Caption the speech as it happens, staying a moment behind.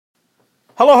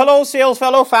Hello, sales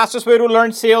fellow. Fastest way to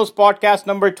learn sales podcast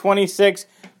number 26.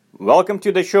 Welcome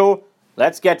to the show.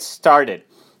 Let's get started.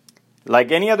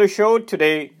 Like any other show,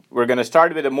 today we're going to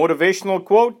start with a motivational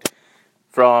quote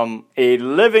from a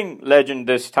living legend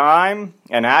this time,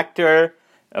 an actor,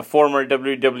 a former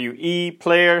WWE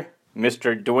player,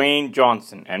 Mr. Dwayne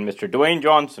Johnson. And Mr. Dwayne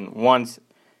Johnson once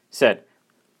said,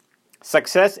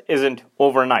 "Success isn't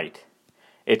overnight.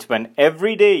 It's when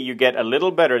every day you get a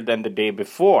little better than the day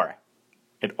before.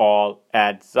 It all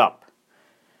adds up."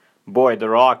 Boy, The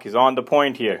Rock is on the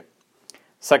point here.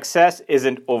 Success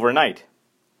isn't overnight.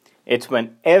 It's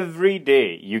when every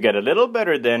day you get a little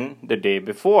better than the day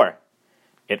before.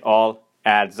 It all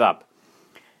adds up.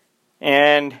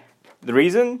 And the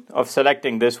reason of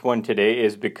selecting this one today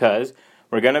is because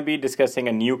we're going to be discussing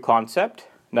a new concept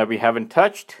that we haven't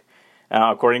touched.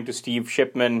 According to Steve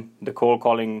Shipman, the cold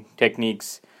calling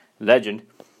techniques legend,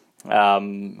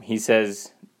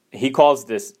 he calls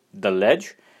this the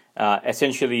ledge.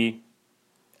 Essentially,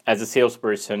 as a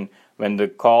salesperson, when the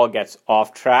call gets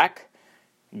off track,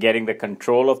 getting the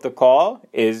control of the call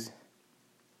is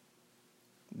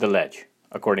the ledge,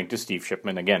 according to Steve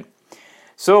Shipman again.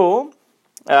 So,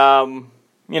 we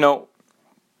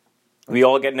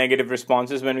all get negative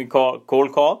responses when we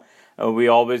cold call. We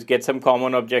always get some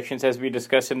common objections, as we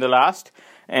discussed in the last.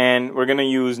 And we're going to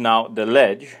use now the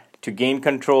ledge to gain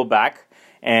control back.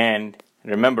 And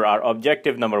remember, our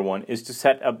objective number one is to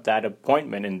set up that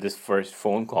appointment in this first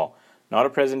phone call. Not a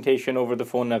presentation over the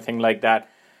phone, nothing like that.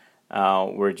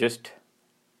 We're just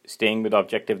staying with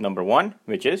objective number one,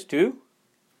 which is to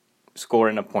score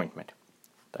an appointment.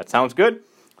 That sounds good?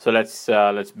 So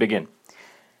let's begin.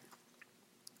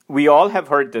 We all have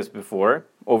heard this before,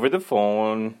 over the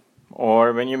phone,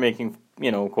 or when you're making,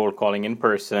 cold calling in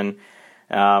person.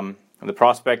 The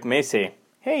prospect may say,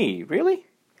 "Hey, really?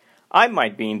 I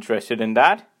might be interested in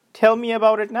that. Tell me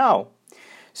about it now."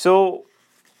 So,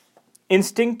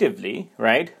 instinctively,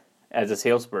 right, as a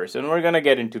salesperson, we're going to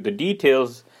get into the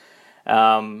details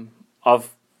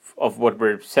of what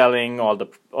we're selling, all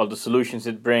the solutions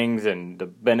it brings, and the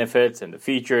benefits and the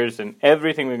features and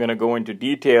everything. We're going to go into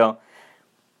detail.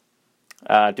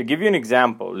 To give you an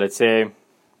example, let's say,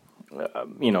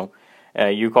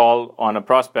 you call on a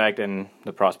prospect and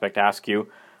the prospect asks you,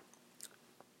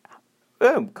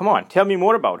 "Oh, come on, tell me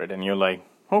more about it." And you're like,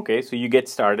 "Okay." So you get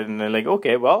started and they're like,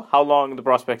 "Okay, well, how long?" The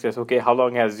prospect says, "Okay, how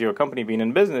long has your company been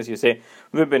in business?" You say,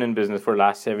 "We've been in business for the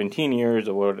last 17 years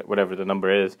or whatever the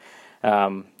number is.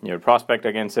 Your prospect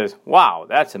again says, "Wow,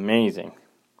 that's amazing.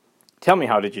 Tell me,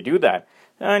 how did you do that?"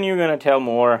 And you're going to tell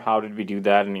more, how did we do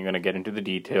that? And you're going to get into the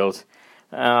details.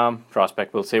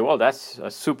 Prospect will say, "Well, that's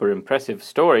a super impressive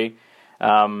story.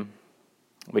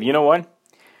 But you know what?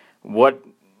 What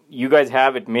you guys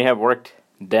have, it may have worked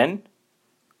then,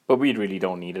 but we really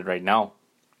don't need it right now."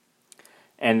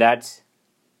 And that's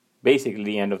basically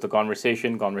the end of the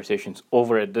conversation. Conversation's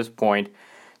over at this point.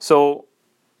 So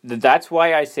that's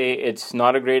why I say it's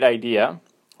not a great idea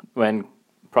when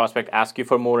prospect asks you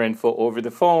for more info over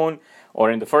the phone or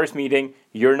in the first meeting.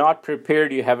 You're not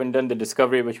prepared. You haven't done the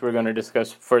discovery, which we're going to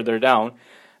discuss further down.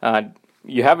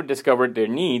 You haven't discovered their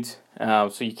needs,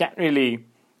 so you can't really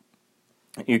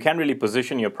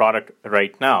position your product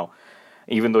right now.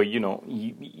 Even though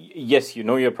yes, you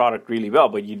know your product really well,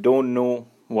 but you don't know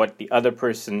what the other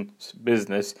person's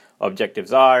business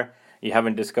objectives are. You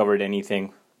haven't discovered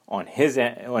anything on his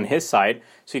side,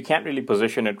 so you can't really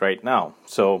position it right now.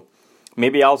 So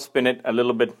maybe I'll spin it a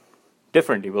little bit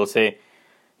differently. We'll say,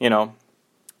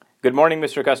 "Good morning,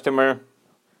 Mr. Customer.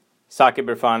 Saqib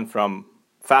Irfan from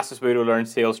Fastest Way to Learn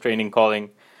Sales Training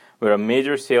calling. We're a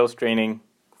major sales training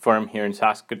firm here in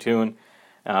Saskatoon."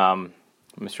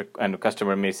 And the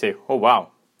customer may say, "Oh,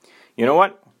 wow. You know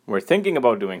what? We're thinking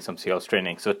about doing some sales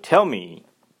training. So tell me,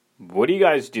 what do you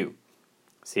guys do?"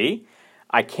 See,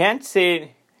 I can't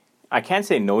say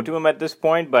no to him at this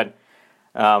point, but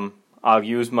I'll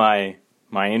use my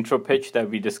intro pitch that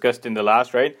we discussed in the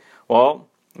last, right? "Well,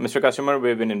 Mr. Customer,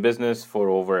 we've been in business for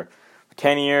over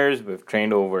 10 years. We've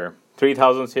trained over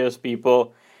 3,000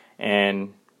 salespeople,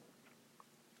 and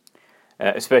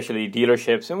especially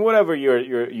dealerships and whatever your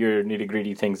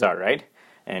nitty-gritty things are, right?"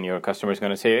 And your customer is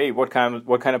going to say, "Hey, what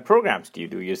kind of programs do you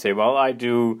do?" You say, "Well, I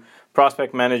do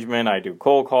prospect management. I do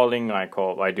cold calling. I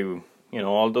do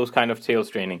all those kind of sales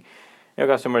training." Your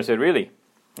customer said, "Really?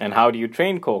 And how do you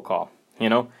train cold call?"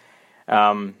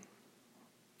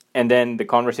 And then the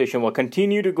conversation will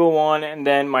continue to go on, and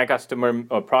then my customer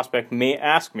or prospect may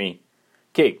ask me,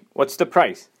 "Okay, what's the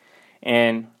price?"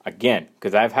 And again,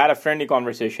 because I've had a friendly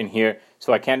conversation here,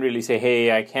 so I can't really say,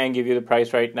 "Hey, I can't give you the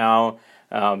price right now."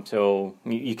 So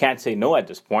you can't say no at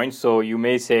this point. So you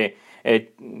may say,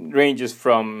 it ranges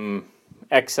from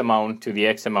X amount to the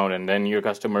X amount, and then your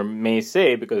customer may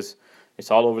say, because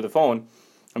it's all over the phone,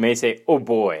 may say, oh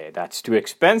boy, that's too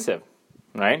expensive,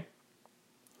 right?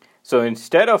 So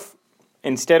instead of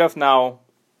now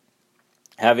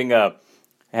having a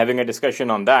discussion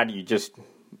on that, you just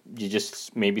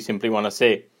maybe simply want to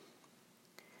say,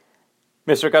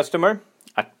 Mr. Customer,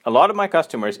 a lot of my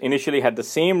customers initially had the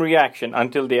same reaction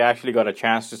until they actually got a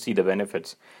chance to see the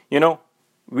benefits.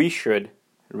 We should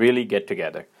really get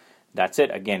together. That's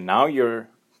it. Again, now you're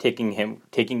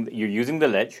you're using the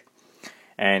ledge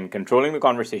and controlling the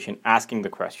conversation, asking the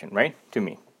question, right, to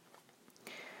me.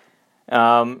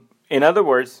 In other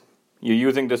words, you're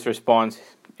using this response,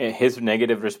 his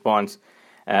negative response,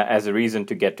 as a reason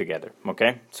to get together.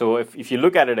 Okay, so if you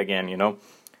look at it again,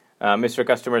 Mr.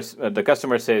 Customer, the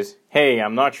customer says, "Hey,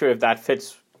 I'm not sure if that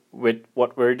fits with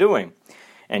what we're doing,"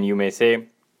 and you may say,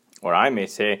 or I may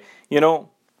say,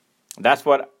 that's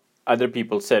what other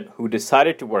people said who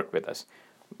decided to work with us.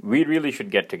 We really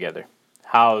should get together.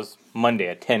 How's Monday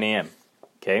at 10 a.m.?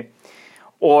 Okay,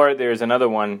 or there's another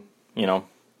one,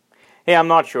 Hey, I'm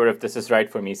not sure if this is right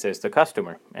for me, says the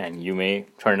customer. And you may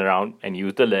turn around and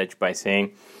use the ledge by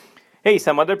saying, hey,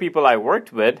 some other people I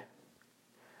worked with,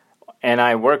 and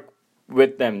I work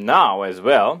with them now as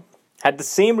well, had the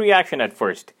same reaction at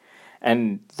first.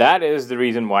 And that is the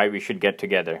reason why we should get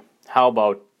together. How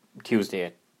about Tuesday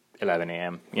at 11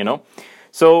 a.m.,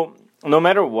 So no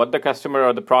matter what the customer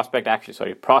or the prospect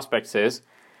says,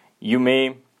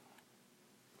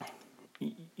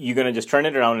 you're going to just turn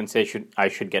it around and say, we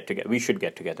should get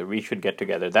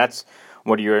together. That's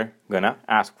what you're going to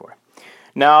ask for.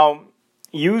 Now,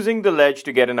 using the ledge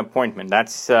to get an appointment,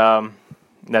 that's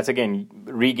again,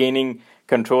 regaining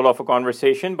control of a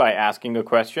conversation by asking a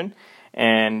question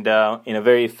and in a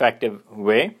very effective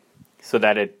way so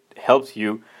that it helps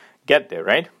you get there,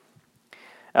 right?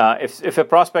 If a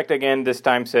prospect, again, this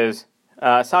time says,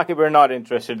 Saqib, we're not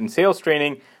interested in sales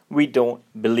training, we don't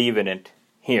believe in it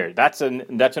here. That's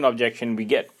an objection we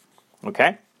get,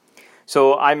 okay?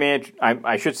 So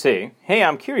I should say, hey,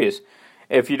 I'm curious.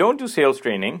 If you don't do sales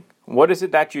training, what is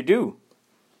it that you do?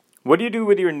 What do you do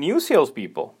with your new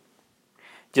salespeople?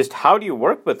 Just how do you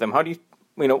work with them? How do you,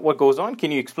 what goes on?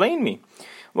 Can you explain me?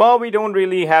 Well, we don't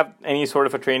really have any sort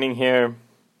of a training here.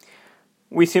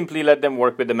 We simply let them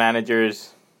work with the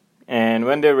managers, and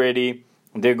when they're ready,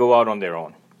 they go out on their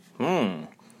own.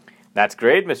 That's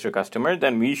great, Mr. Customer.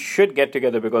 Then we should get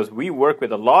together because we work with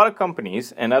a lot of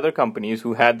companies and other companies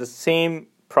who had the same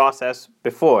process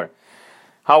before.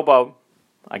 How about,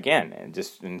 again,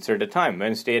 just insert a time,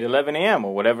 Wednesday at 11 a.m.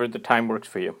 or whatever the time works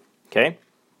for you, okay?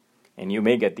 And you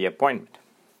may get the appointment.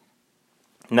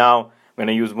 Now, I'm going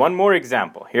to use one more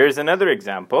example. Here's another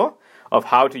example of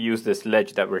how to use this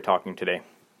ledge that we're talking today.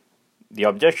 The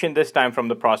objection this time from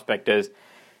the prospect is,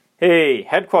 hey,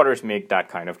 headquarters make that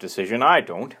kind of decision. I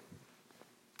don't.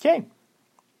 Okay.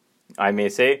 I may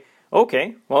say,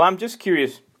 okay, well, I'm just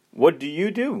curious. What do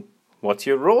you do? What's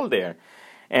your role there?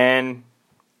 And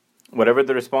whatever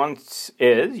the response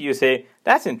is, you say,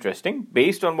 that's interesting.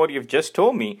 Based on what you've just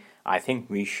told me, I think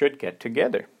we should get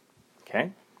together.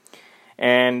 Okay.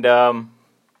 And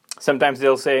sometimes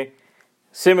they'll say,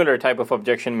 similar type of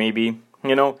objection maybe,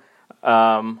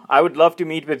 I would love to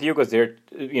meet with you because they're,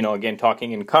 again,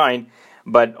 talking in kind,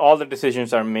 but all the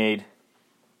decisions are made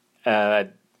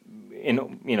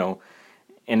in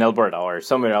Alberta or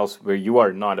somewhere else where you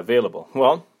are not available.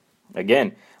 Well,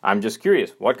 again, I'm just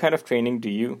curious, what kind of training do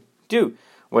you do?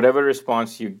 Whatever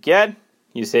response you get,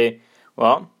 you say,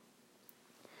 well,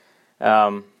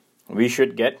 we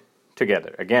should get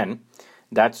together. Again,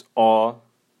 that's all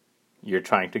you're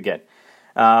trying to get.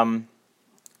 And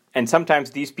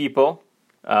sometimes these people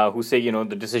who say,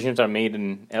 the decisions are made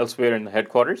elsewhere in the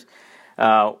headquarters,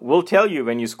 will tell you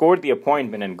when you scored the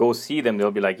appointment and go see them,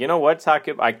 they'll be like, you know what,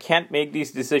 Saqib, I can't make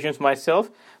these decisions myself,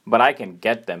 but I can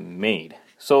get them made.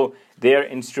 So they are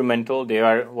instrumental. They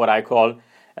are what I call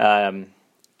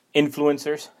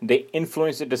influencers. They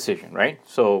influence the decision, right?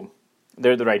 So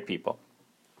they're the right people.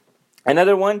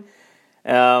 Another one,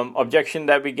 objection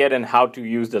that we get and how to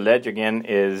use the ledge again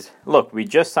is, look, we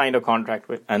just signed a contract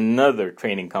with another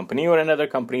training company or another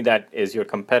company that is your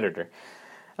competitor.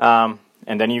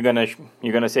 And then you're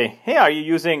gonna say, hey, are you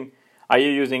using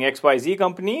XYZ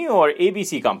company or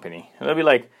ABC company? And they'll be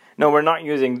like, no, we're not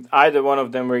using either one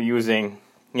of them. We're using,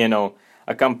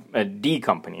 a D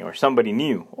company or somebody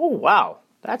new. Oh, wow,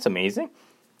 that's amazing.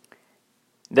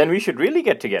 Then we should really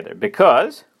get together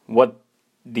because what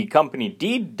the company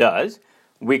D does,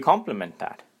 we complement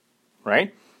that,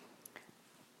 right?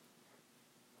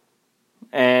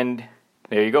 And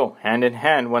there you go, hand in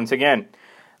hand once again.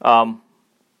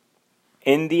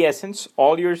 In the essence,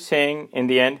 all you're saying in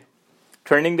the end,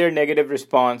 turning their negative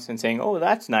response and saying, oh,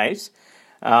 that's nice,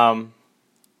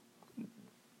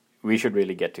 we should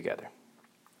really get together.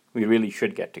 We really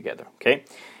should get together, okay?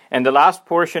 And the last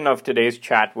portion of today's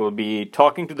chat will be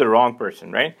talking to the wrong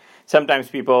person, right? Sometimes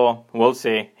people will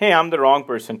say, hey, I'm the wrong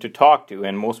person to talk to.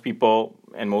 And most people,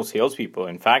 and most salespeople,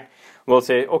 in fact, will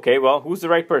say, okay, well, who's the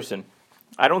right person?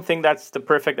 I don't think that's the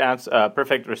perfect answer,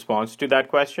 perfect response to that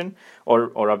question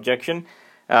or objection.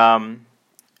 I'm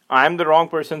the wrong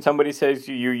person. Somebody says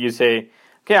to you, you say,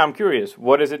 okay, I'm curious.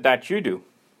 What is it that you do?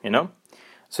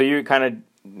 So you kind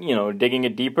of, digging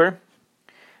it deeper.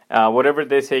 Whatever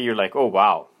they say, you're like, oh,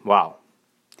 wow.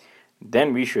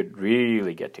 Then we should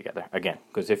really get together again.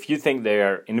 Because if you think they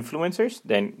are influencers,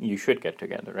 then you should get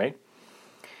together, right?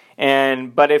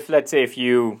 But if, let's say, if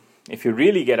you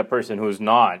really get a person who's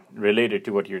not related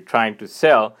to what you're trying to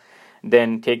sell,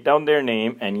 then take down their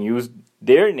name and use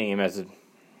their name as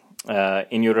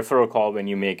in your referral call when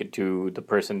you make it to the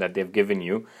person that they've given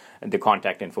you the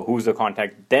contact info. Who's the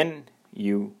contact? Then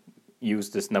you use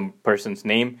this person's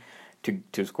name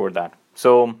to score that.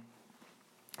 So,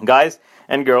 guys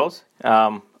and girls,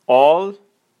 all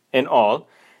in all,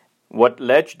 what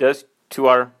Ledge does to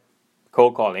our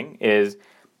cold calling is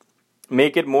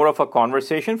make it more of a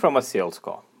conversation from a sales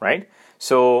call, right?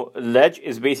 So Ledge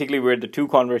is basically where the two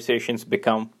conversations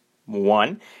become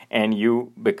one, and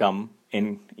you become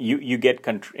you get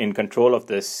in control of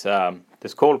this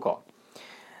this cold call.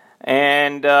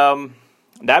 And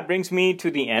that brings me to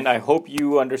the end. I hope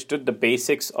you understood the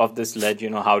basics of this Ledge,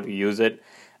 how to use it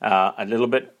a little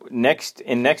bit. Next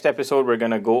episode, we're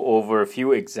going to go over a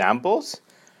few examples,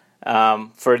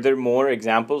 furthermore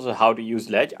examples of how to use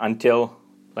Ledge until,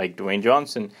 like Dwayne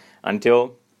Johnson,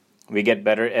 until we get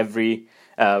better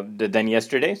than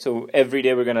yesterday. So every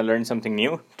day we're going to learn something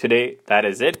new. Today, that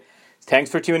is it.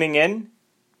 Thanks for tuning in.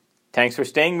 Thanks for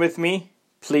staying with me.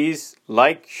 Please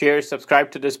like, share,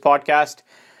 subscribe to this podcast.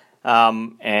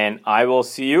 And I will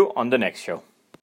see you on the next show.